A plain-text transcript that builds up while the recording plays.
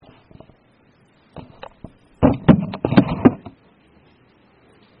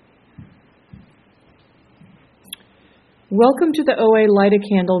Welcome to the OA Light a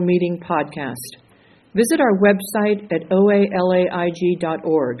Candle Meeting podcast. Visit our website at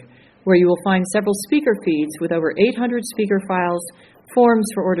oalaig.org, where you will find several speaker feeds with over 800 speaker files, forms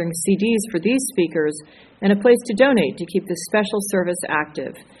for ordering CDs for these speakers, and a place to donate to keep this special service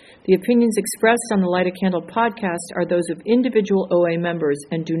active. The opinions expressed on the Light a Candle podcast are those of individual OA members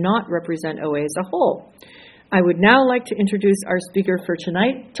and do not represent OA as a whole. I would now like to introduce our speaker for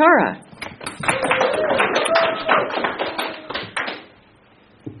tonight, Tara.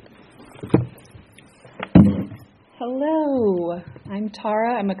 Hello, I'm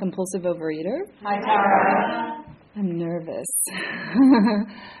Tara. I'm a compulsive overeater. Hi, Tara. I'm nervous.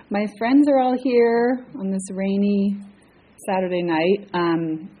 My friends are all here on this rainy Saturday night,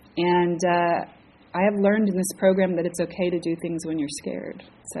 and I have learned in this program that it's okay to do things when you're scared.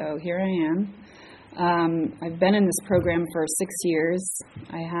 So here I am. I've been in this program for 6 years.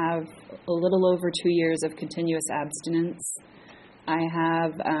 I have a little over 2 years of continuous abstinence. I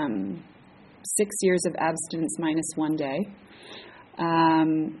have 6 years of abstinence minus 1 day.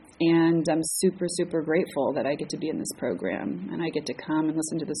 And I'm super, super grateful that I get to be in this program and I get to come and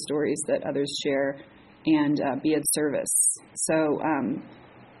listen to the stories that others share and be of service. So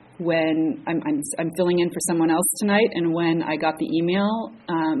when I'm filling in for someone else tonight, and when I got the email,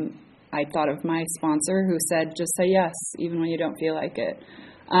 I thought of my sponsor who said, just say yes, even when you don't feel like it.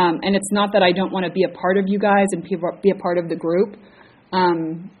 And it's not that I don't want to be a part of you guys and be a part of the group.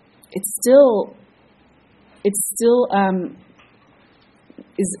 It's still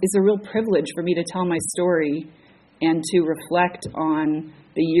is a real privilege for me to tell my story and to reflect on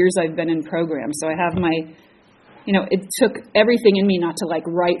the years I've been in program. So I have it took everything in me not to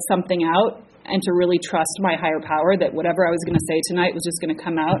write something out and to really trust my higher power that whatever I was going to say tonight was just going to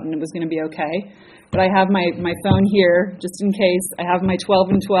come out and it was going to be okay. But I have my phone here just in case. I have my 12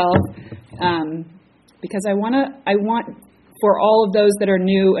 and 12 because I want for all of those that are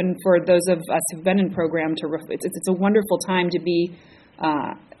new and for those of us who've been in program it's a wonderful time to be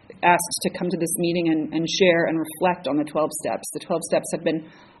asked to come to this meeting and share and reflect on the 12 steps. The 12 steps have been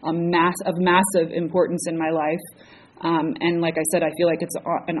of massive importance in my life. And like I said, I feel like it's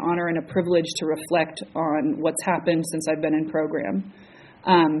an honor and a privilege to reflect on what's happened since I've been in program.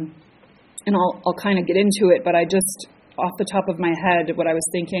 And I'll kind of get into it, but I just, off the top of my head, what I was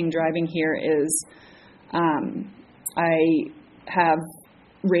thinking driving here is I have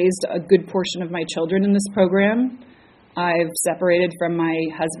raised a good portion of my children in this program. I've separated from my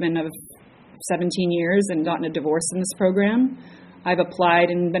husband of 17 years and gotten a divorce in this program. I've applied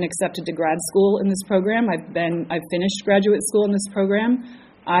and been accepted to grad school in this program. I've finished graduate school in this program.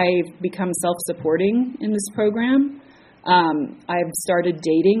 I've become self-supporting in this program. I've started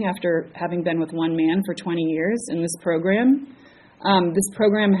dating after having been with one man for 20 years in this program. This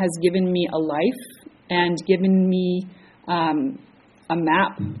program has given me a life and given me a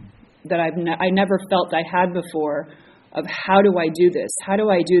map that I never felt I had before of how do I do this? How do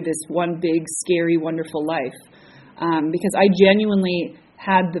I do this one big, scary, wonderful life? Because I genuinely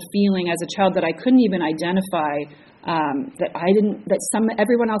had the feeling as a child that I couldn't even identify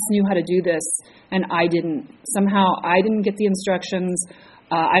everyone else knew how to do this and I didn't. Somehow I didn't get the instructions.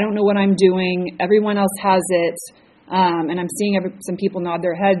 I don't know what I'm doing. Everyone else has it. And I'm seeing some people nod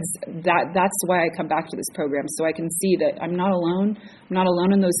their heads. That's why I come back to this program, so I can see that I'm not alone. I'm not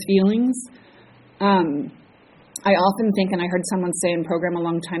alone in those feelings. I often think, and I heard someone say in program a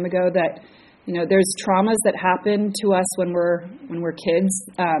long time ago, that there's traumas that happen to us when we're kids.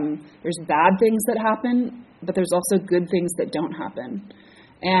 There's bad things that happen, but there's also good things that don't happen.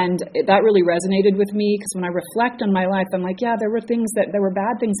 And that really resonated with me because when I reflect on my life, I'm like, yeah, there were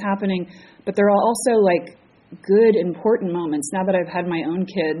bad things happening, but there are also good, important moments now that I've had my own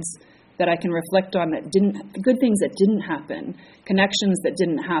kids that I can reflect on good things that didn't happen, connections that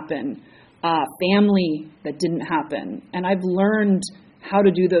didn't happen, family that didn't happen. And I've learned how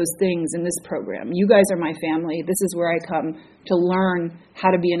to do those things in this program. You guys are my family. This is where I come to learn how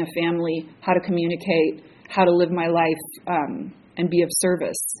to be in a family, how to communicate, how to live my life, and be of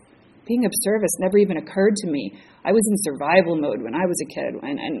service. Being of service never even occurred to me. I was in survival mode when I was a kid,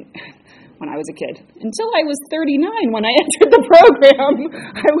 until I was 39 when I entered the program.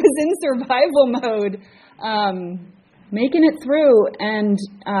 I was in survival mode, making it through and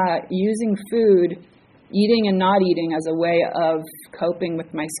using food, eating and not eating as a way of coping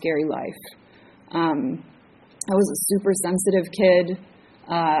with my scary life. I was a super sensitive kid,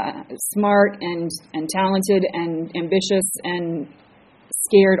 smart and talented and ambitious and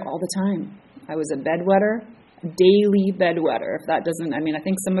scared all the time. I was a bedwetter, daily bedwetter. If that doesn't, I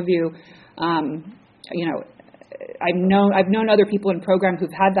think some of you, I've known other people in program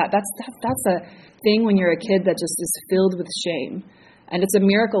who've had that. That's a thing when you're a kid that just is filled with shame. And it's a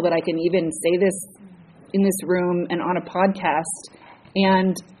miracle that I can even say this in this room and on a podcast.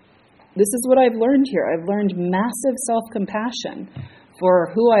 And this is what I've learned here. I've learned massive self-compassion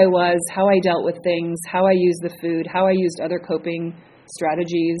for who I was, how I dealt with things, how I used the food, how I used other coping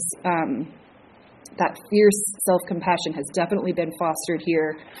strategies. That fierce self-compassion has definitely been fostered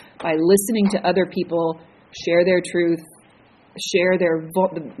here by listening to other people share their truth, share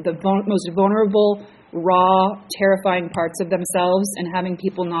the most vulnerable, raw, terrifying parts of themselves, and having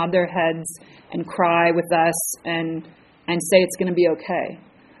people nod their heads and cry with us and say it's going to be okay.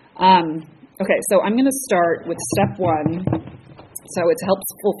 Okay, so I'm going to start with step 1. So it's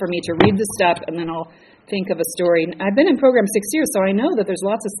helpful for me to read the step, and then I'll think of a story. I've been in program 6 years, so I know that there's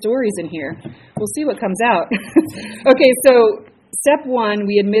lots of stories in here. We'll see what comes out. Okay, so step 1,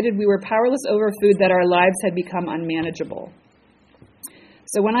 we admitted we were powerless over food, that our lives had become unmanageable.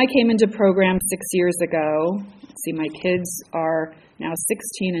 So when I came into program 6 years ago, let's see, my kids are now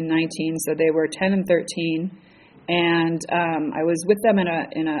 16 and 19, so they were 10 and 13, and I was with them in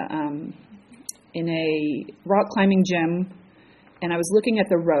a rock climbing gym, and I was looking at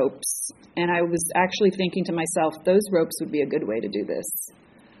the ropes, and I was actually thinking to myself, those ropes would be a good way to do this.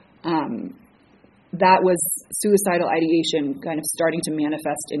 That was suicidal ideation kind of starting to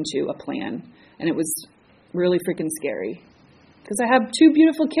manifest into a plan, and it was really freaking scary. Because I have 2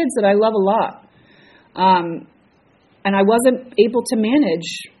 beautiful kids that I love a lot. And I wasn't able to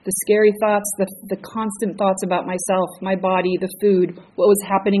manage the scary thoughts, the constant thoughts about myself, my body, the food, what was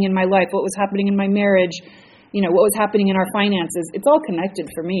happening in my life, what was happening in my marriage, what was happening in our finances. It's all connected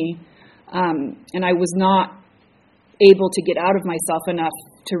for me. And I was not able to get out of myself enough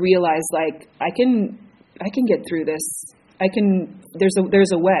to realize, like, I can get through this.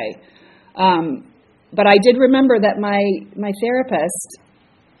 There's a way. But I did remember that my therapist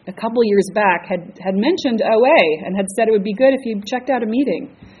a couple years back had mentioned OA and had said it would be good if you checked out a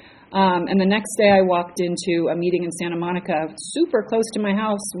meeting. And the next day I walked into a meeting in Santa Monica, super close to my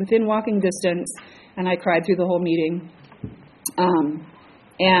house, within walking distance, and I cried through the whole meeting.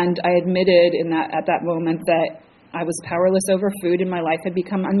 And I admitted at that moment that I was powerless over food and my life had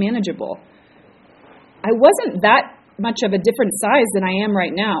become unmanageable. I wasn't that much of a different size than I am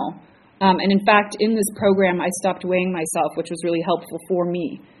right now. And in fact, in this program, I stopped weighing myself, which was really helpful for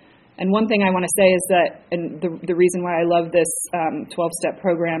me. And one thing I want to say is that, and the reason why I love this 12-step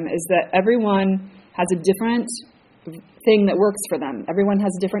program is that everyone has a different thing that works for them. Everyone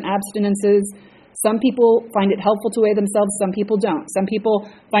has different abstinences. Some people find it helpful to weigh themselves. Some people don't. Some people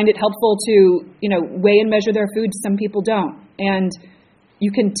find it helpful to, weigh and measure their food. Some people don't. And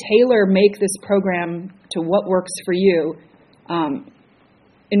you can make this program to what works for you.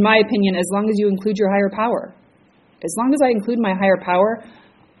 In my opinion, as long as you include your higher power. As long as I include my higher power,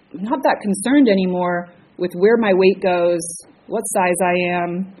 I'm not that concerned anymore with where my weight goes, what size I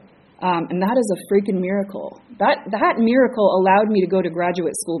am, and that is a freaking miracle. That miracle allowed me to go to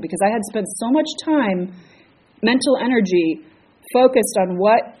graduate school because I had spent so much time, mental energy, focused on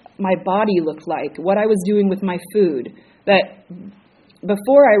what my body looked like, what I was doing with my food, that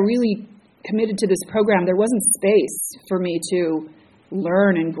before I really committed to this program, there wasn't space for me to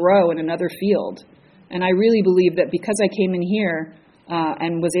learn and grow in another field. And I really believe that because I came in here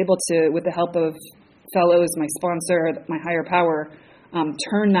and was able to, with the help of fellows, my sponsor, my higher power,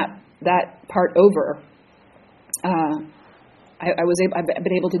 turn that part over, I've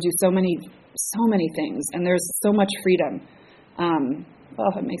been able to do so many things, and there's so much freedom.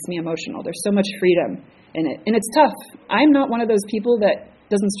 It makes me emotional. There's so much freedom in it, and it's tough. I'm not one of those people that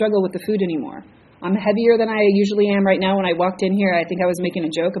doesn't struggle with the food anymore. I'm heavier than I usually am right now. When I walked in here, I think I was making a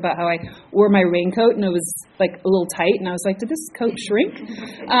joke about how I wore my raincoat and it was like a little tight, and I was like, did this coat shrink?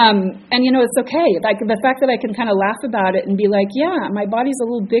 And it's okay. The fact that I can kind of laugh about it and be like, yeah, my body's a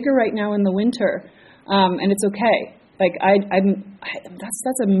little bigger right now in the winter, and it's okay. Like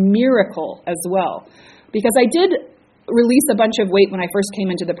that's a miracle as well, because I did release a bunch of weight when I first came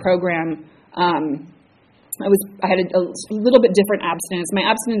into the program. I had a little bit different abstinence. My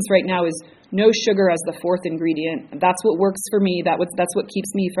abstinence right now is no sugar as the 4th ingredient. That's what works for me. That's what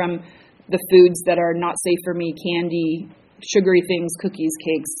keeps me from the foods that are not safe for me: candy, sugary things, cookies,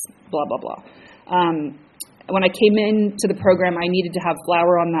 cakes, blah, blah, blah. When I came into the program, I needed to have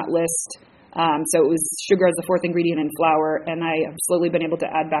flour on that list. So it was sugar as the 4th ingredient and flour, and I have slowly been able to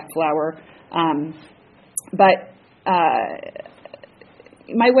add back flour. But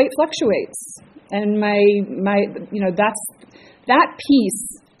my weight fluctuates. And that piece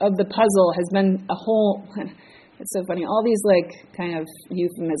of the puzzle has been It's so funny. All these kind of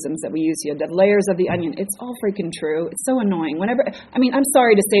euphemisms that we use here, the layers of the onion. It's all freaking true. It's so annoying. I'm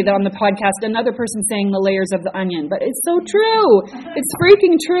sorry to say that on the podcast, another person saying the layers of the onion, but it's so true. It's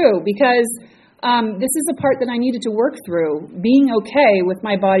freaking true because this is a part that I needed to work through, being okay with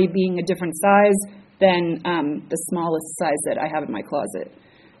my body being a different size than the smallest size that I have in my closet.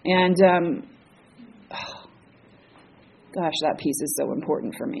 And, gosh, that piece is so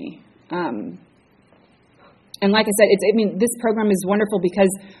important for me. And like I said, this program is wonderful because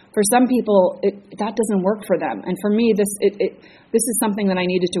for some people that doesn't work for them, and for me, this is something that I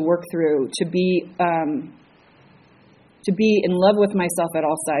needed to work through to be in love with myself at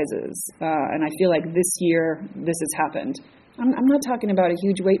all sizes. And I feel like this year this has happened. I'm not talking about a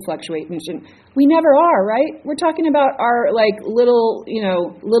huge weight fluctuation. We never are, right? We're talking about our little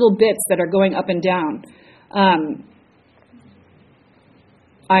bits that are going up and down.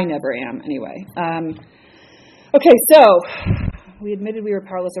 I never am, anyway. Okay, so we admitted we were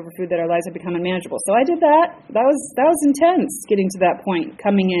powerless over food, that our lives had become unmanageable. So I did that. That was intense, getting to that point,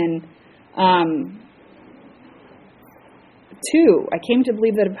 coming in. 2, I came to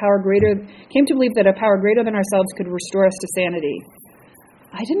believe that a power greater than ourselves could restore us to sanity.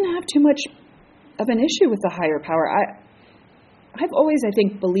 I didn't have too much of an issue with the higher power. I've always, I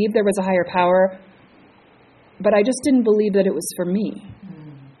think, believed there was a higher power, but I just didn't believe that it was for me.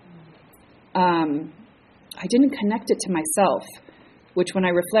 I didn't connect it to myself, which when I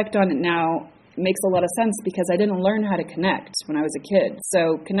reflect on it now makes a lot of sense because I didn't learn how to connect when I was a kid.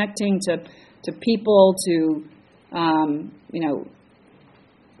 So connecting to people, to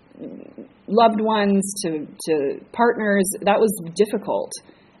loved ones, to partners, that was difficult.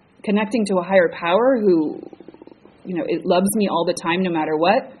 Connecting to a higher power who, it loves me all the time no matter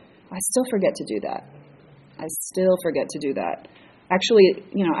what, I still forget to do that. Actually,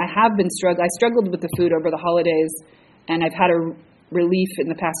 I have been struggling. I struggled with the food over the holidays, and I've had a relief in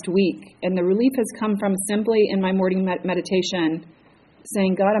the past week. And the relief has come from simply in my morning meditation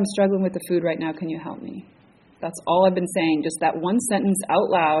saying, God, I'm struggling with the food right now. Can you help me? That's all I've been saying, just that one sentence out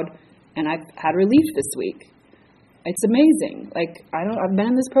loud, and I've had relief this week. It's amazing. I've been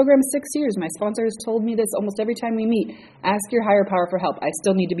in this program 6 years. My sponsor has told me this almost every time we meet. Ask your higher power for help. I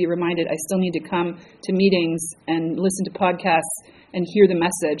still need to be reminded. I still need to come to meetings and listen to podcasts and hear the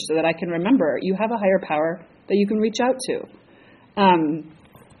message so that I can remember you have a higher power that you can reach out to.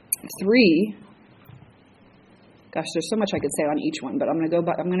 3, gosh, there's so much I could say on each one, but I'm going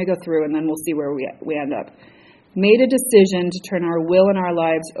to go through and then we'll see where we end up. Made a decision to turn our will and our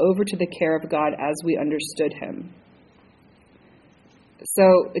lives over to the care of God as we understood Him.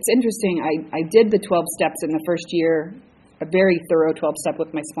 So it's interesting. I did the 12 steps in the first year, a very thorough 12-step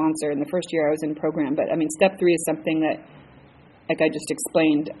with my sponsor in the first year I was in program. But step 3 is something that, like I just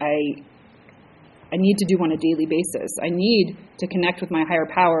explained, I need to do on a daily basis. I need to connect with my higher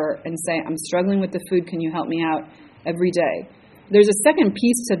power and say, I'm struggling with the food. Can you help me out every day? There's a second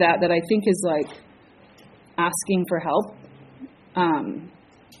piece to that I think is asking for help.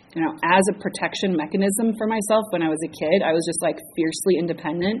 As a protection mechanism for myself when I was a kid, I was just fiercely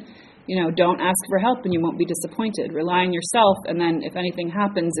independent. Don't ask for help and you won't be disappointed. Rely on yourself, and then if anything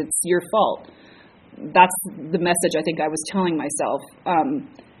happens, it's your fault. That's the message I think I was telling myself.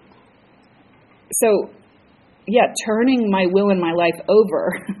 Turning my will and my life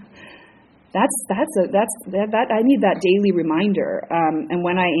over. I need that daily reminder. And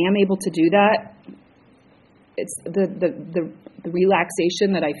when I am able to do that, it's the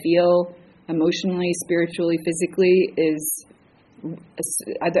relaxation that I feel emotionally, spiritually, physically is,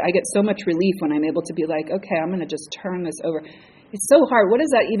 I get so much relief when I'm able to be okay, I'm going to just turn this over. It's so hard. What does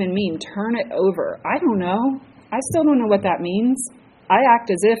that even mean? Turn it over. I don't know. I still don't know what that means. I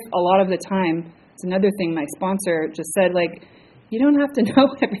act as if a lot of the time, it's another thing my sponsor just said, you don't have to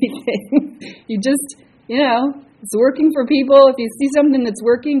know everything. You just, it's working for people. If you see something that's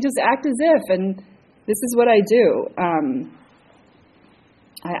working, just act as if. And this is what I do.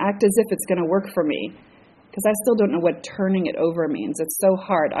 I act as if it's going to work for me because I still don't know what turning it over means. It's so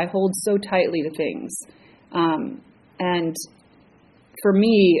hard. I hold so tightly to things. And for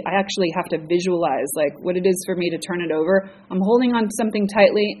me, I actually have to visualize what it is for me to turn it over. I'm holding on to something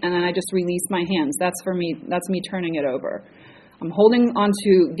tightly and then I just release my hands. That's for me. That's me turning it over. I'm holding on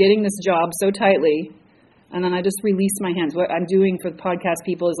to getting this job so tightly and then I just release my hands. What I'm doing for the podcast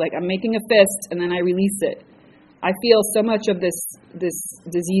people is I'm making a fist and then I release it. I feel so much of this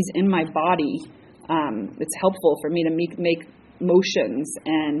disease in my body. It's helpful for me to make motions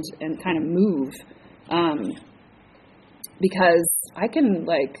and kind of move. Because I can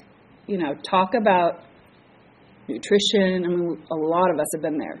talk about nutrition. I mean, a lot of us have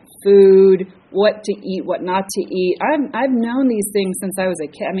been there. Food, what to eat, what not to eat. I've known these things since I was a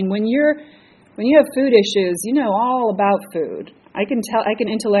kid. I mean, when you have food issues, you know all about food. I can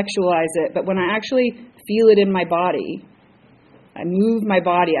intellectualize it, but when I actually feel it in my body, I move my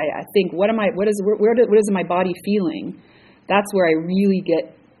body. I think, what is my body feeling? That's where I really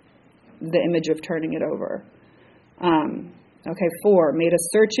get the image of turning it over. 4, made a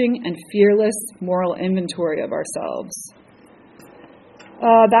searching and fearless moral inventory of ourselves.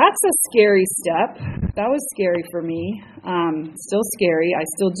 That's a scary step. That was scary for me. Still scary. I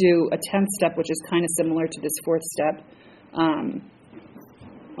still do a 10th step, which is kind of similar to this 4th step,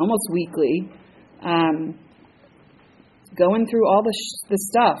 almost weekly. Going through all the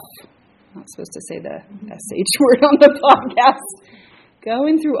stuff. I'm not supposed to say the SH word on the podcast.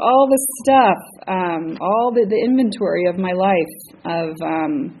 Going through all the stuff, all the inventory of my life, of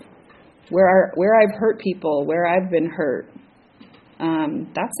where I've hurt people, where I've been hurt.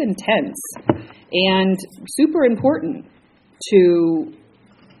 That's intense and super important to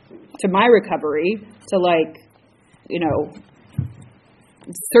my recovery, to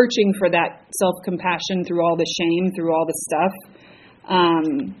searching for that self-compassion through all the shame, through all the stuff.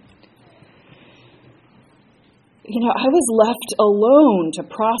 I was left alone to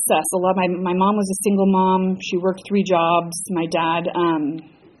process a lot. My mom was a single mom. She worked 3 jobs. My dad,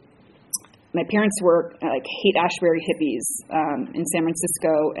 my parents were Haight-Ashbury hippies in San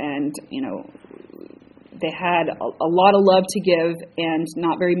Francisco, and, they had a lot of love to give and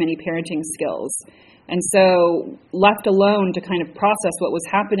not very many parenting skills. And so left alone to kind of process what was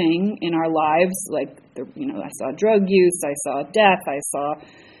happening in our lives, I saw drug use, I saw death, I saw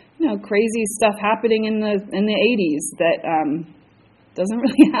crazy stuff happening in the 80s that doesn't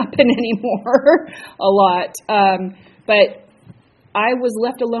really happen anymore a lot. But I was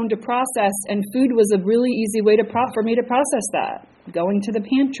left alone to process, and food was a really easy way for me to process that. Going to the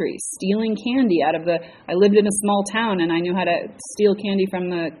pantry, stealing candy I lived in a small town, and I knew how to steal candy from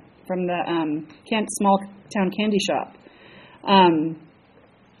the small town candy shop.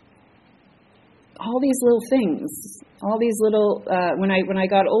 All these little things. All these little, when I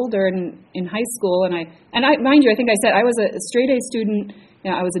got older in high school, and I mind you, I think I said I was a straight A student.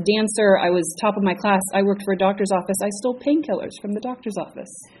 I was a dancer. I was top of my class. I worked for a doctor's office. I stole painkillers from the doctor's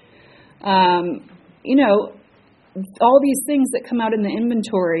office. All these things that come out in the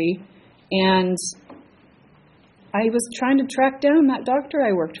inventory, and I was trying to track down that doctor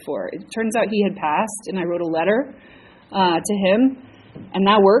I worked for. It turns out he had passed, and I wrote a letter to him, and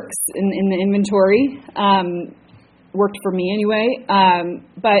that works in the inventory. Worked for me anyway.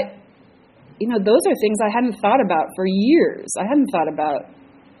 But, those are things I hadn't thought about for years. I hadn't thought about,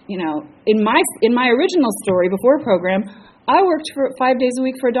 in my original story before program, I worked for 5 days a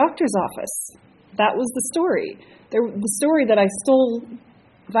week for a doctor's office. That was the story. The story that I stole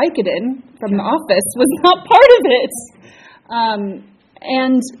Vicodin from the office was not part of it.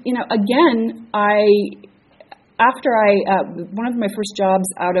 Again, one of my first jobs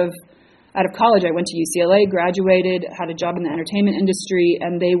out of college, I went to UCLA, graduated, had a job in the entertainment industry,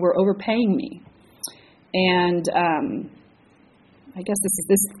 and they were overpaying me. And I guess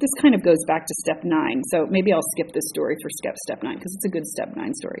this kind of goes back to step 9. So maybe I'll skip this story for step 9 because it's a good step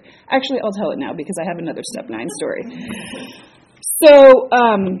 9 story. Actually, I'll tell it now because I have another step 9 story. So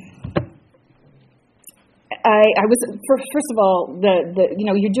I was first of all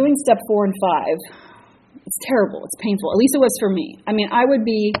you're doing step 4 and 5. It's terrible. It's painful. At least it was for me. I mean, I would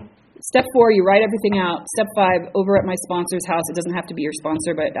be. Step 4, you write everything out. Step 5, over at my sponsor's house. It doesn't have to be your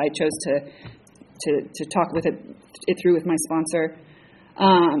sponsor, but I chose to talk it through with my sponsor.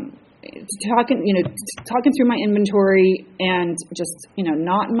 Talking through my inventory and just,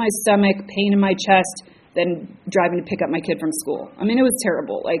 knot in my stomach, pain in my chest, then driving to pick up my kid from school. I mean, it was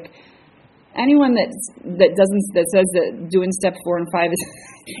terrible. Anyone that says that doing step 4 and 5 is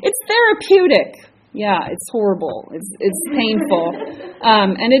it's therapeutic. Yeah, it's horrible. It's painful,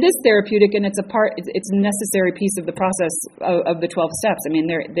 and it is therapeutic, and it's a necessary piece of the process of the 12 steps. I mean,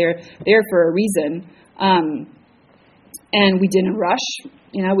 they're there for a reason. And we didn't rush.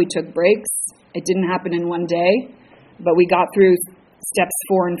 We took breaks. It didn't happen in one day, but we got through steps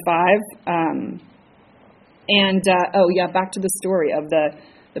 4 and 5. Back to the story of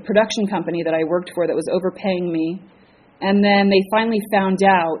the production company that I worked for that was overpaying me. And then they finally found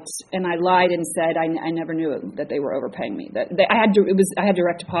out, and I lied and said I never knew that they were overpaying me. I had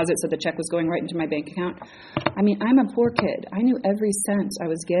direct deposit, so the check was going right into my bank account. I mean, I'm a poor kid. I knew every cent I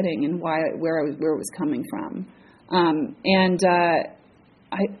was getting and where it was coming from.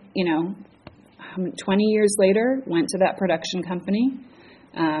 20 years later, went to that production company,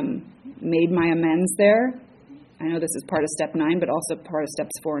 made my amends there, I know this is part of step 9, but also part of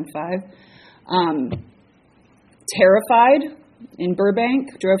steps 4 and 5. Terrified in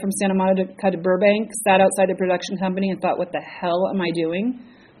Burbank, drove from Santa Monica to Burbank, sat outside a production company and thought, what the hell am I doing?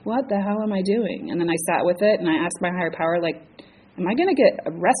 What the hell am I doing? And then I sat with it and I asked my higher power, like, am I going to get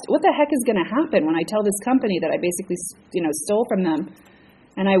arrested? What the heck is going to happen when I tell this company that I basically, stole from them?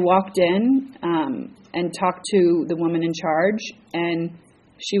 And I walked in and talked to the woman in charge, and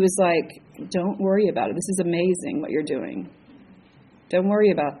she was like, don't worry about it. This is amazing what you're doing. Don't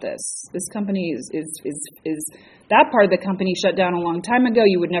worry about this. This company is that part of the company shut down a long time ago.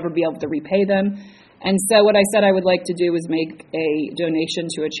 You would never be able to repay them. And so what I said I would like to do was make a donation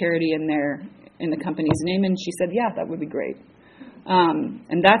to a charity in the company's name. And she said, yeah, that would be great.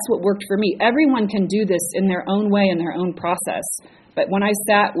 And that's what worked for me. Everyone can do this in their own way, in their own process. But when I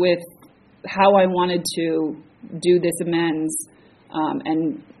sat with how I wanted to do this amends,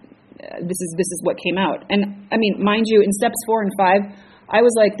 and this is what came out. And I mean, mind you, in steps 4 and 5, I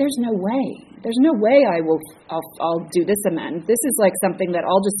was like, there's no way I'll do this amend. This is like something that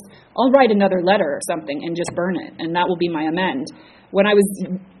I'll write another letter or something and just burn it, and that will be my amend. When I was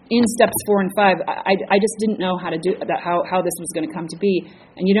in steps 4 and 5, I just didn't know how to do that, how this was going to come to be.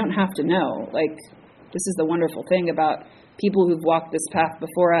 And you don't have to know. Like, this is the wonderful thing about people who've walked this path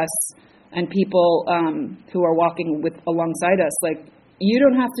before us, and people who are walking alongside us. Like, you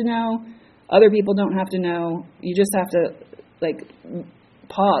don't have to know. Other people don't have to know. You just have to, like,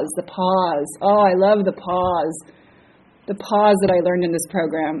 pause. The pause. Oh, I love the pause. The pause that I learned in this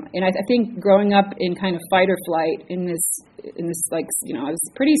program. And I think growing up in kind of fight or flight in this like, I was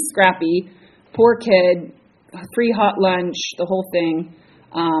pretty scrappy, poor kid, free hot lunch, the whole thing.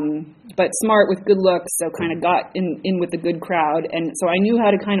 But smart with good looks, so kind of got in with the good crowd. And so I knew how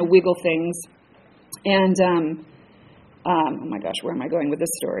to kind of wiggle things. And, oh my gosh, where am I going with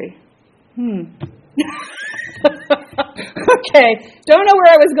this story? Okay, don't know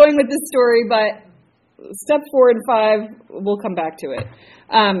where I was going with this story, but step 4 and 5, we'll come back to it.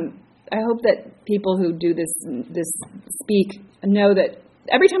 I hope that people who do this speak know that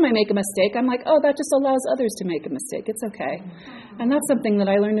every time I make a mistake, I'm like, oh, that just allows others to make a mistake. It's okay. And that's something that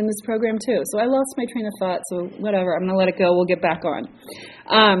I learned in this program too. So I lost my train of thought, so whatever. I'm going to let it go. We'll get back on.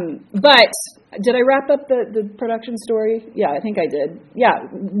 But did I wrap up the production story? Yeah, I think I did. Yeah,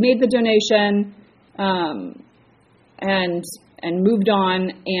 made the donation and moved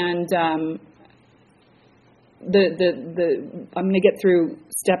on. And I'm going to get through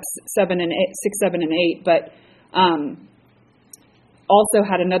steps 6, 7, and 8, but also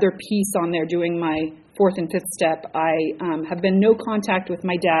had another piece on there doing my 4th and 5th step. I have been no contact with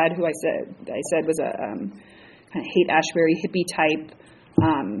my dad, who I said was a kind of Haight-Ashbury hippie type.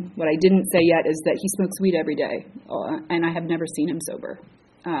 What I didn't say yet is that he smokes weed every day, and I have never seen him sober.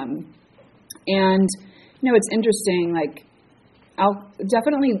 And it's interesting. Like,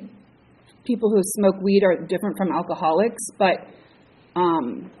 definitely, people who smoke weed are different from alcoholics, but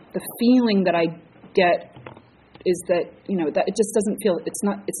the feeling that I get is that, that it just doesn't feel, it's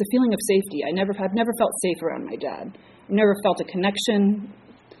a feeling of safety. I've never felt safe around my dad. I've never felt a connection.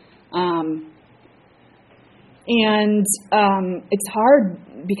 And it's hard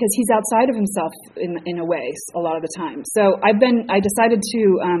because he's outside of himself in a way, a lot of the time. So I decided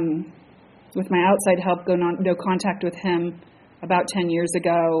to, with my outside help, go no contact with him about 10 years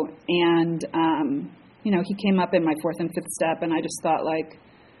ago. And, he came up in my 4th and 5th step, and I just thought, like,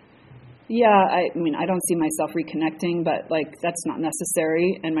 yeah, I don't see myself reconnecting, but, like, that's not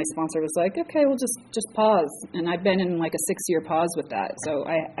necessary. And my sponsor was like, okay, we'll just pause. And I've been in, like, a 6-year pause with that. So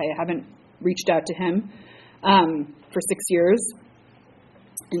I haven't reached out to him for 6 years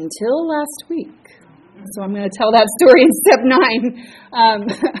until last week. So I'm going to tell that story in step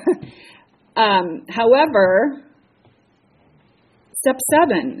 9. However, step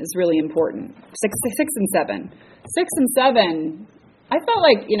 7 is really important. 6 and 7. 6 and 7, I felt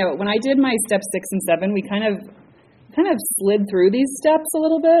like, when I did my step 6 and 7, we kind of slid through these steps a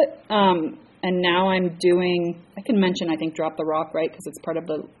little bit. And now I'm doing, I can mention, I think, Drop the Rock, right? Because it's part of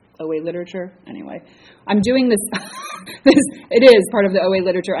the OA literature. Anyway, I'm doing this, it is part of the OA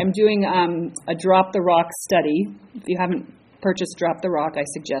literature. I'm doing a Drop the Rock study. If you haven't purchased Drop the Rock, I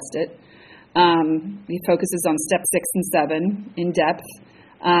suggest it. It focuses on step 6 and 7 in depth,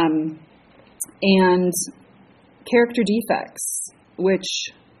 and character defects,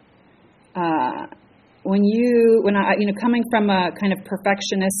 which when I coming from a kind of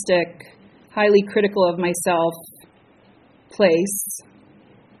perfectionistic, highly critical of myself place,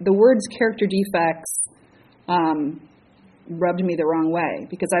 the words character defects rubbed me the wrong way,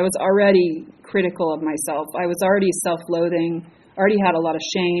 because I was already critical of myself. I was already self-loathing, already had a lot of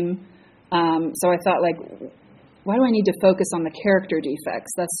shame. So I thought, like, why do I need to focus on the character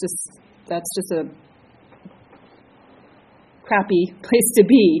defects? That's just a crappy place to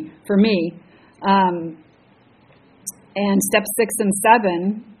be for me. And step 6 and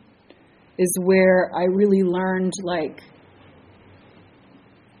 7 is where I really learned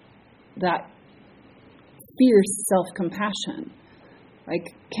that fierce self-compassion.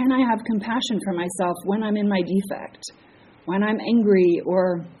 Can I have compassion for myself when I'm in my defect? When I'm angry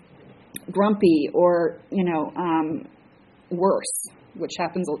or grumpy or, worse, which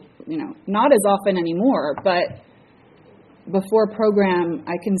happens, not as often anymore, but before program,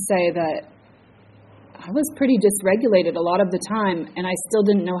 I can say that I was pretty dysregulated a lot of the time, and I still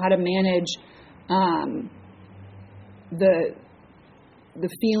didn't know how to manage the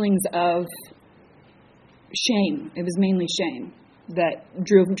feelings of shame. It was mainly shame that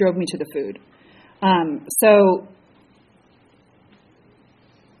drove me to the food. So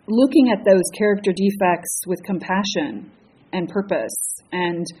looking at those character defects with compassion and purpose,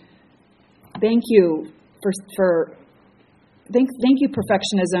 and thank you Thank you,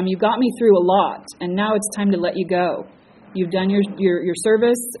 perfectionism. You got me through a lot, and now it's time to let you go. You've done your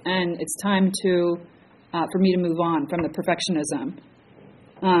service, and it's time for me to move on from the perfectionism.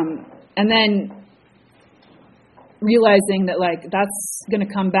 And then realizing that that's going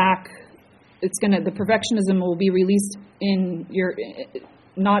to come back. The perfectionism will be released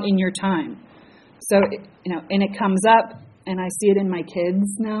not in your time. So and it comes up, and I see it in my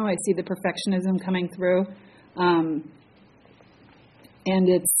kids now. I see the perfectionism coming through. And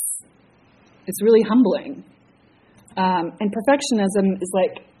it's really humbling. And perfectionism is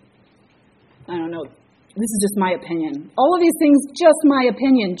I don't know, this is just my opinion. All of these things, just my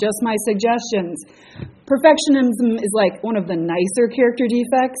opinion, just my suggestions. Perfectionism is one of the nicer character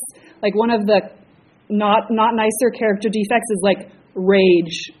defects. One of the not nicer character defects is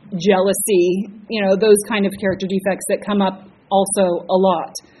rage, jealousy, those kind of character defects that come up also a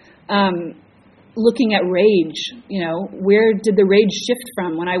lot. Looking at rage, where did the rage shift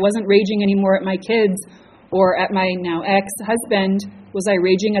from? When I wasn't raging anymore at my kids or at my now ex-husband, was I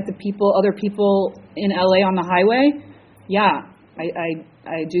raging at other people in LA on the highway? Yeah, I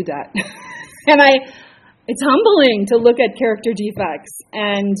do that. And it's humbling to look at character defects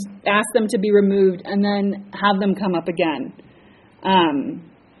and ask them to be removed and then have them come up again.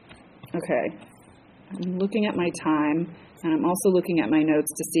 Okay. I'm looking at my time. And I'm also looking at my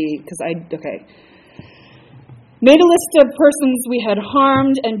notes to see, made a list of persons we had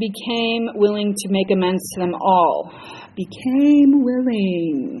harmed and became willing to make amends to them all. Became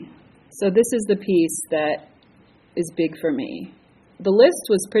willing. So this is the piece that is big for me. The list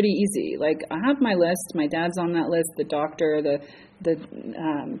was pretty easy. I have my list. My dad's on that list. The doctor, the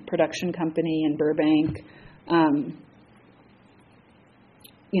production company in Burbank.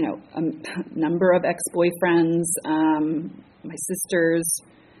 A number of ex-boyfriends, my sisters,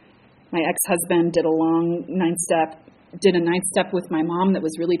 my ex-husband did a 9-step with my mom that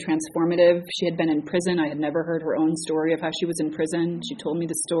was really transformative. She had been in prison. I had never heard her own story of how she was in prison. She told me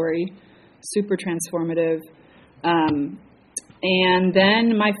the story. Super transformative. And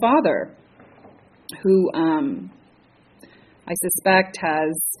then my father, who I suspect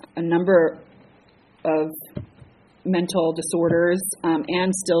has a number of mental disorders,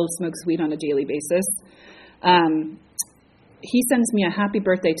 and still smokes weed on a daily basis. He sends me a happy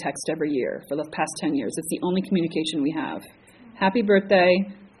birthday text every year for the past 10 years. It's the only communication we have. Happy birthday.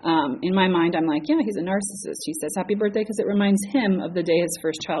 In my mind, I'm yeah, he's a narcissist. He says happy birthday because it reminds him of the day his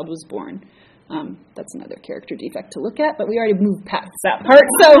first child was born. That's another character defect to look at, but we already moved past that part.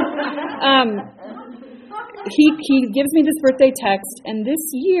 So he gives me this birthday text, and this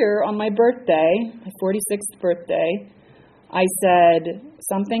year on my birthday, my 46th birthday, I said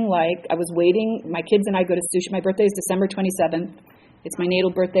something I was waiting. My kids and I go to sushi. My birthday is December 27th. It's my natal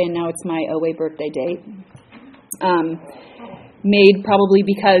birthday, and now it's my OA birthday date. Made probably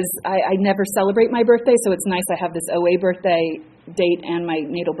because I never celebrate my birthday, so it's nice I have this OA birthday date and my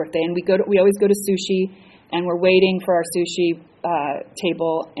natal birthday. And we always go to sushi, and we're waiting for our sushi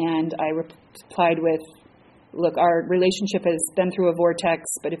table, and I replied with, look, our relationship has been through a vortex,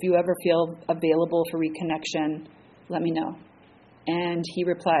 but if you ever feel available for reconnection, let me know. And he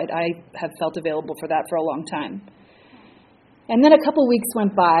replied, I have felt available for that for a long time. And then a couple weeks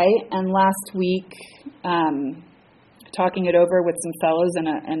went by, and last week, talking it over with some fellows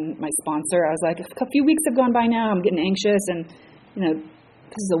and my sponsor, I was a few weeks have gone by now, I'm getting anxious, and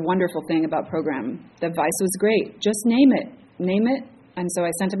this is a wonderful thing about program. The advice was great. Just name it. And so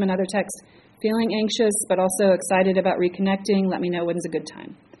I sent him another text. Feeling anxious, but also excited about reconnecting. Let me know when's a good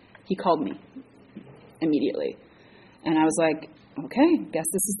time. He called me immediately. And I was like, okay, guess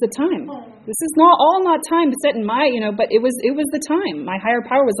this is the time. This is not time set in my, but it was the time. My higher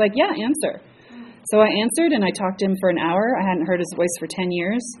power was like, yeah, answer. So I answered, and I talked to him for an hour. I hadn't heard his voice for 10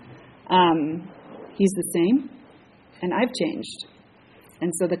 years. He's the same, and I've changed.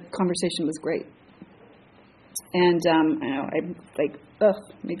 And so the conversation was great. And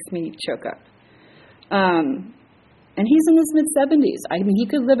makes me choke up. And he's in his mid-70s. I mean, he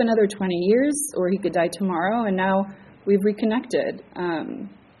could live another 20 years, or he could die tomorrow, and now we've reconnected.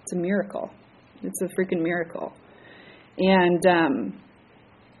 It's a miracle. It's a freaking miracle. And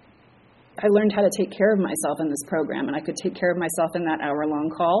I learned how to take care of myself in this program, and I could take care of myself in that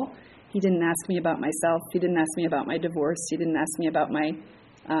hour-long call. He didn't ask me about myself. He didn't ask me about my divorce. He didn't ask me about my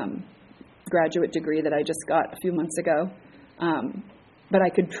graduate degree that I just got a few months ago. But I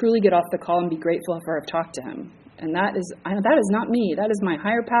could truly get off the call and be grateful for I've talked to him. And that is not me. That is my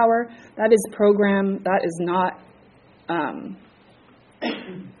higher power. That is program. That is not a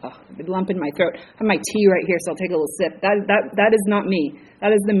lump in my throat. I have my tea right here, so I'll take a little sip. That is not me.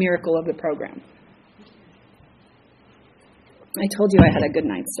 That is the miracle of the program. I told you I had a good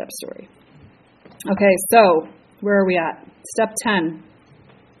 9-step story. Okay, so where are we at? Step 10.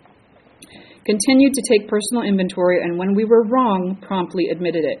 Continued to take personal inventory, and when we were wrong, promptly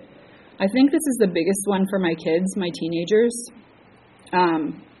admitted it. I think this is the biggest one for my kids, my teenagers.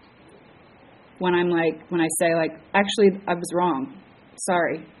 When I say, actually, I was wrong.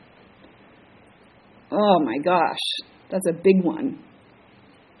 Sorry. Oh my gosh, that's a big one.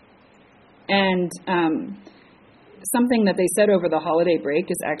 And something that they said over the holiday break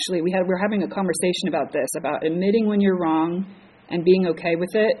is actually, we're having a conversation about this, about admitting when you're wrong and being okay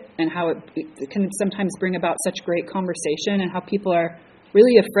with it, and how it can sometimes bring about such great conversation, and how people are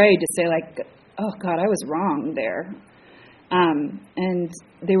really afraid to say, oh God, I was wrong there. And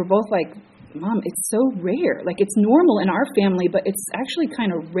they were both like, Mom, it's so rare. It's normal in our family, but it's actually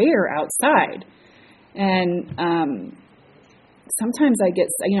kind of rare outside. And sometimes I get,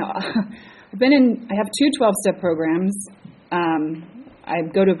 I have 2 12-step programs. I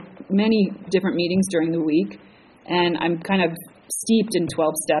go to many different meetings during the week, and I'm kind of steeped in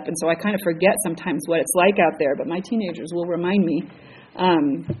 12-step, and so I kind of forget sometimes what it's like out there, but my teenagers will remind me.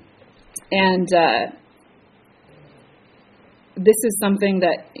 This is something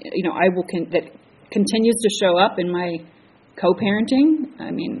that, that continues to show up in my co-parenting.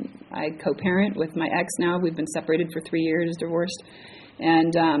 I mean, I co-parent with my ex now. We've been separated for 3 years, divorced.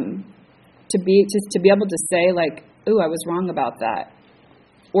 And to be able to say, ooh, I was wrong about that,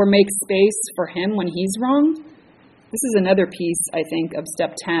 or make space for him when he's wrong. This is another piece, I think, of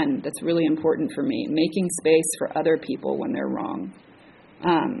step 10 that's really important for me, making space for other people when they're wrong.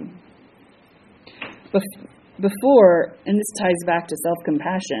 Before, and this ties back to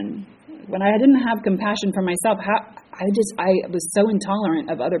self-compassion, when I didn't have compassion for myself, I was so intolerant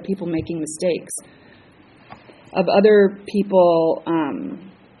of other people making mistakes, of other people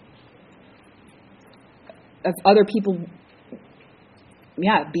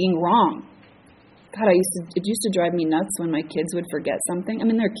being wrong. God, it used to drive me nuts when my kids would forget something. I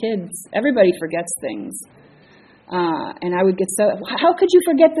mean, they're kids. Everybody forgets things. And I would get so, how could you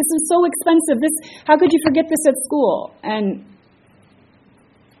forget this? It's so expensive. How could you forget this at school? And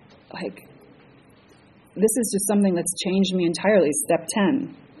this is just something that's changed me entirely. Step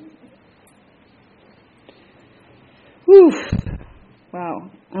 10. Whew. Wow.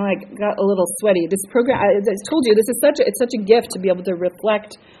 I got a little sweaty. This program, I told you, it's such a gift to be able to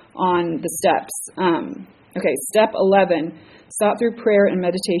reflect on the steps. Okay, step 11. Sought through prayer and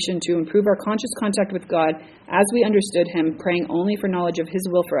meditation to improve our conscious contact with God as we understood Him, praying only for knowledge of His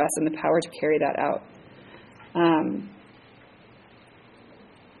will for us and the power to carry that out.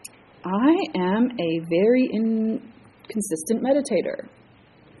 I am a very inconsistent meditator.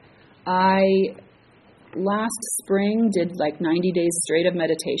 Last spring did 90 days straight of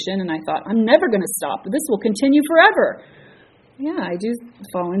meditation, and I thought, I'm never going to stop. This will continue forever. Yeah, I do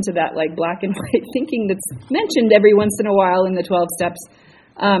fall into that black and white thinking that's mentioned every once in a while in the 12 steps.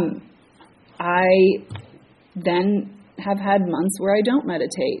 I then have had months where I don't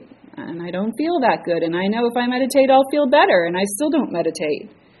meditate, and I don't feel that good, and I know if I meditate, I'll feel better, and I still don't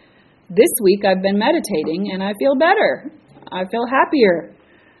meditate. This week I've been meditating, and I feel better. I feel happier.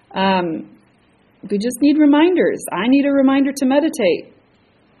 We just need reminders. I need a reminder to meditate.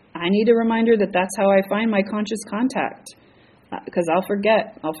 I need a reminder that that's how I find my conscious contact. Because I'll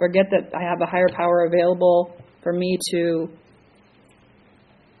forget that I have a higher power available for me to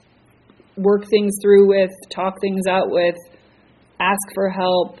work things through with, talk things out with, ask for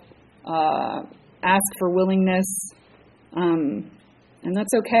help, ask for willingness, and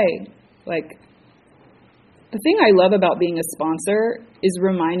that's okay. The thing I love about being a sponsor is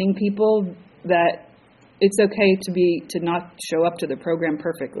reminding people that it's okay to not show up to the program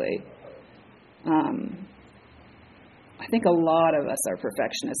perfectly. I think a lot of us are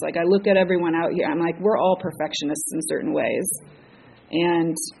perfectionists. Like, I look at everyone out here, I'm like, we're all perfectionists in certain ways.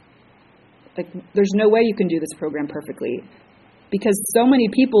 And like, there's no way you can do this program perfectly, because so many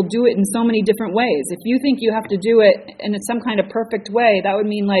people do it in so many different ways. If you think you have to do it in some kind of perfect way, that would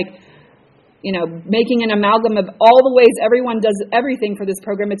mean like, making an amalgam of all the ways everyone does everything for this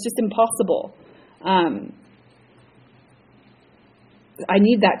program. It's just impossible. I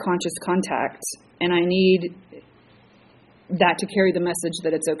need that conscious contact, and I need that to carry the message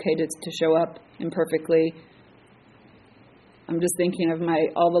that it's okay to show up imperfectly. I'm just thinking of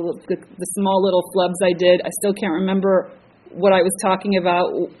all the small little flubs I did. I still can't remember what I was talking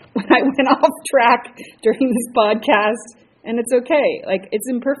about when I went off track during this podcast, and it's okay. Like, it's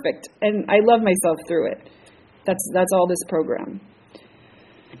imperfect, and I love myself through it. That's all this program.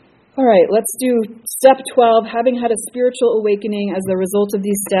 All right, let's do step 12. Having had a spiritual awakening as a result of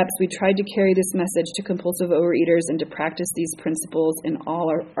these steps, we tried to carry this message to compulsive overeaters and to practice these principles in all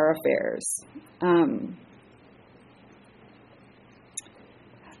our affairs.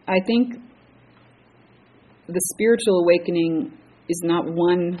 I think the spiritual awakening is not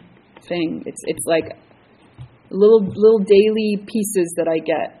one thing. It's like little daily pieces that I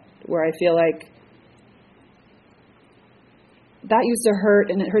get where I feel like that used to hurt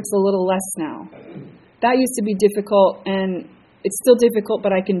and it hurts a little less now. That used to be difficult and it's still difficult,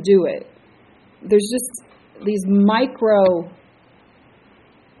 but I can do it. There's just these micro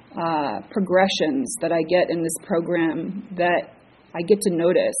progressions that I get in this program that I get to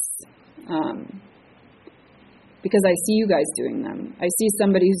notice because I see you guys doing them. I see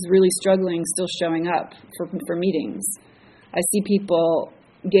somebody who's really struggling still showing up for meetings. I see people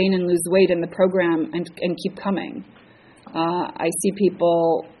gain and lose weight in the program and keep coming. I see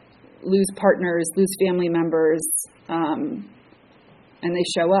people lose partners, lose family members, and they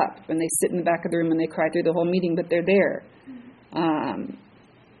show up and they sit in the back of the room and they cry through the whole meeting, but they're there.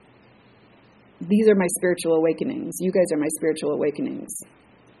 These are my spiritual awakenings. You guys are my spiritual awakenings.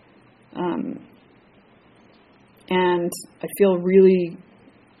 And I feel really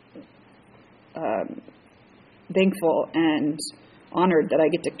thankful and honored that I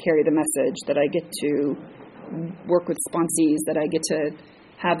get to carry the message, that I get to work with sponsees, that I get to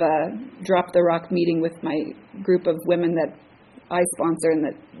have a Drop the Rock meeting with my group of women that I sponsor and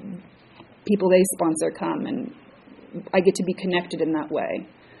that people they sponsor come, and I get to be connected in that way.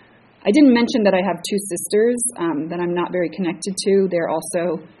 I didn't mention that I have two sisters that I'm not very connected to. They're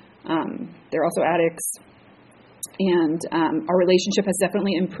also addicts, and our relationship has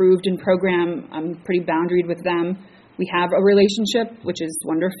definitely improved in program. I'm pretty boundaried with them. We have a relationship, which is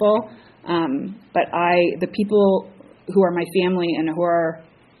wonderful. But the people who are my family and who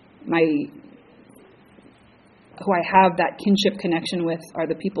I have that kinship connection with are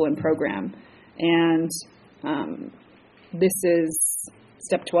the people in program. And this is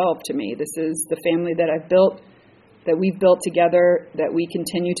step 12 to me. This is the family that I've built, that we've built together, that we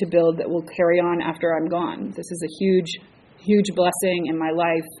continue to build, that will carry on after I'm gone. This is a huge, huge blessing in my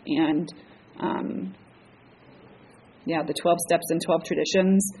life. And the 12 steps and 12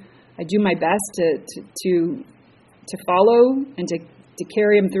 traditions, I do my best to follow and to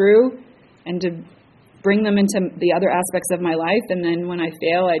carry them through and to bring them into the other aspects of my life. And then when I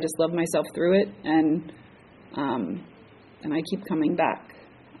fail, I just love myself through it, and I keep coming back.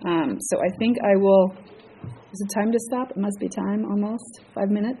 So I think I will. Is it time to stop? It must be time almost. 5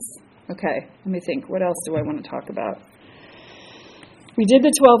 minutes? Okay, let me think. What else do I want to talk about? We did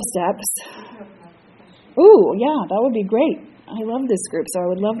the 12 steps. Ooh, yeah, that would be great. I love this group, so I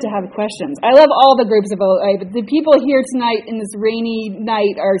would love to have questions. I love all the groups of OA, but the people here tonight in this rainy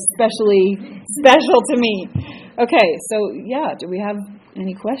night are especially special to me. Okay, so yeah, do we have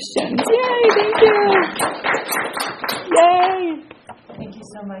any questions? Yay, thank you. Yay. Thank you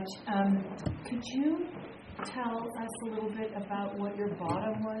so much. Could you tell us a little bit about what your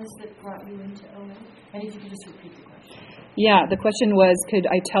bottom was that brought you into OA? And if you could just repeat the question. Yeah, the question was, could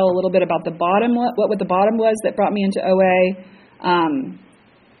I tell a little bit about the bottom, what the bottom was that brought me into OA?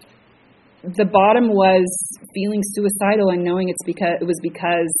 The bottom was feeling suicidal and knowing it was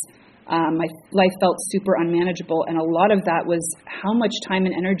because my life felt super unmanageable, and a lot of that was how much time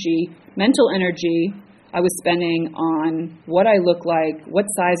and energy, mental energy, I was spending on what I looked like, what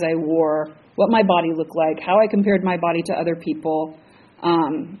size I wore, what my body looked like, how I compared my body to other people.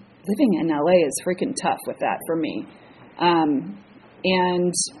 Living in LA is freaking tough with that for me.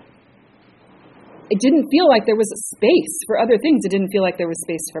 And it didn't feel like there was a space for other things. It didn't feel like there was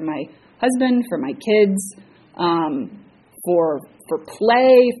space for my husband, for my kids, for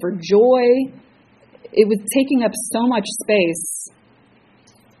play, for joy. It was taking up so much space.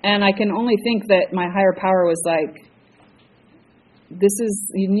 And I can only think that my higher power was like,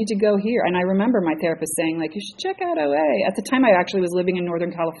 you need to go here. And I remember my therapist saying, like, you should check out OA. At the time, I actually was living in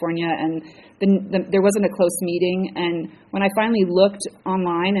Northern California, and there wasn't a close meeting. And when I finally looked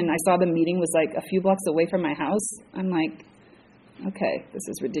online and I saw the meeting was like a few blocks away from my house, I'm like, okay, this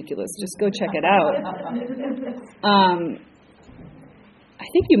is ridiculous. Just go check it out. I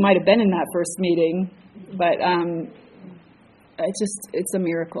think you might have been in that first meeting, but it's a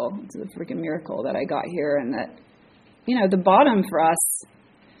miracle. It's a freaking miracle that I got here, and that, the bottom for us,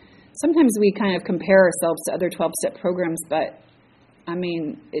 sometimes we kind of compare ourselves to other 12-step programs, but I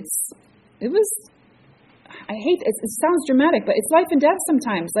mean, it sounds dramatic, but it's life and death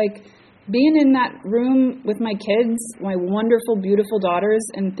sometimes. Like being in that room with my kids, my wonderful, beautiful daughters,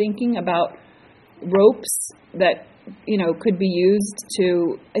 and thinking about ropes that, could be used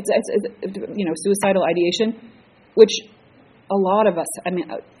to, suicidal ideation, which a lot of us,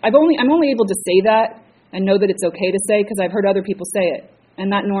 I'm only able to say that and know that it's okay to say because I've heard other people say it,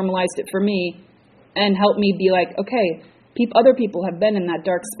 and that normalized it for me and helped me be like, okay, other people have been in that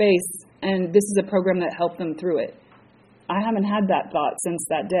dark space, and this is a program that helped them through it. I haven't had that thought since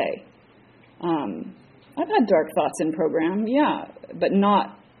that day. I've had dark thoughts in program, yeah, but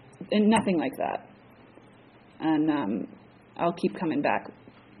nothing like that. And I'll keep coming back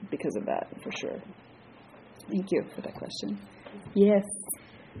because of that, for sure. Thank you for that question. Yes.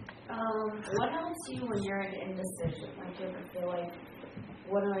 What helps you when you're in indecision? Like, you ever feel like,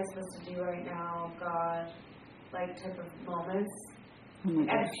 what am I supposed to do right now, God? Like, type of moments. Oh my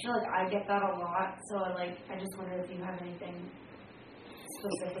gosh. I feel like I get that a lot, so I just wonder if you have anything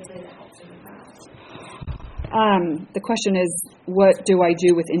specifically that helps you with that. The question is, what do I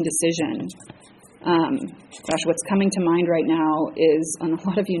do with indecision? Gosh, what's coming to mind right now is, and a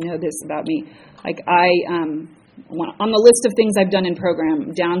lot of you know this about me, like on the list of things I've done in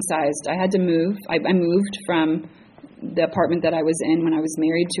program, downsized. I had to move. I moved from the apartment that I was in when I was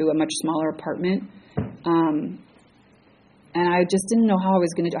married to a much smaller apartment. And I just didn't know how I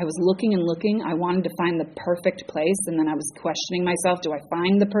was going to do. I was looking and looking. I wanted to find the perfect place, and then I was questioning myself, do I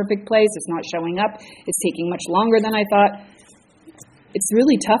find the perfect place? It's not showing up. It's taking much longer than I thought. It's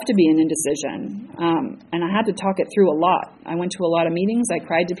really tough to be in indecision, and I had to talk it through a lot. I went to a lot of meetings. I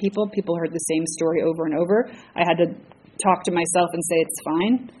cried to people. People heard the same story over and over. I had to talk to myself and say, it's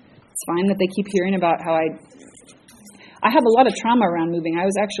fine. It's fine that they keep hearing about how I have a lot of trauma around moving. I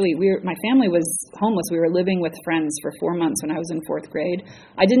was actually, my family was homeless. We were living with friends for 4 months when I was in 4th grade.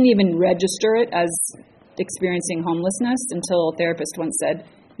 I didn't even register it as experiencing homelessness until a therapist once said,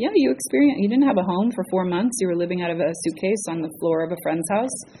 yeah, you didn't have a home for 4 months. You were living out of a suitcase on the floor of a friend's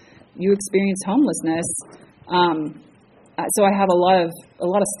house. You experienced homelessness. So I have a lot of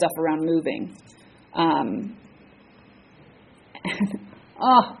stuff around moving. I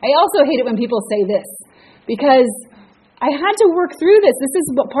also hate it when people say this, because I had to work through this. This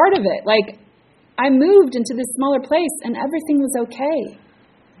is part of it. Like, I moved into this smaller place and everything was okay.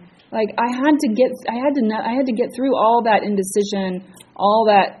 Like, I had to get through all that indecision, all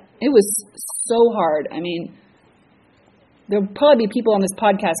that. It was so hard. I mean, there'll probably be people on this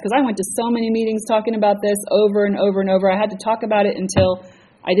podcast, because I went to so many meetings talking about this over and over and over. I had to talk about it until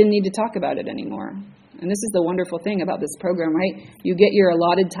I didn't need to talk about it anymore. And this is the wonderful thing about this program, right? You get your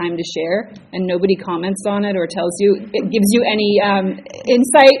allotted time to share, and nobody comments on it or tells you, it gives you any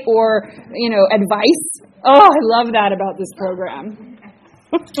insight or, advice. Oh, I love that about this program.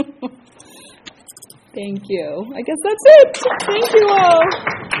 Thank you. I guess that's it. Thank you all.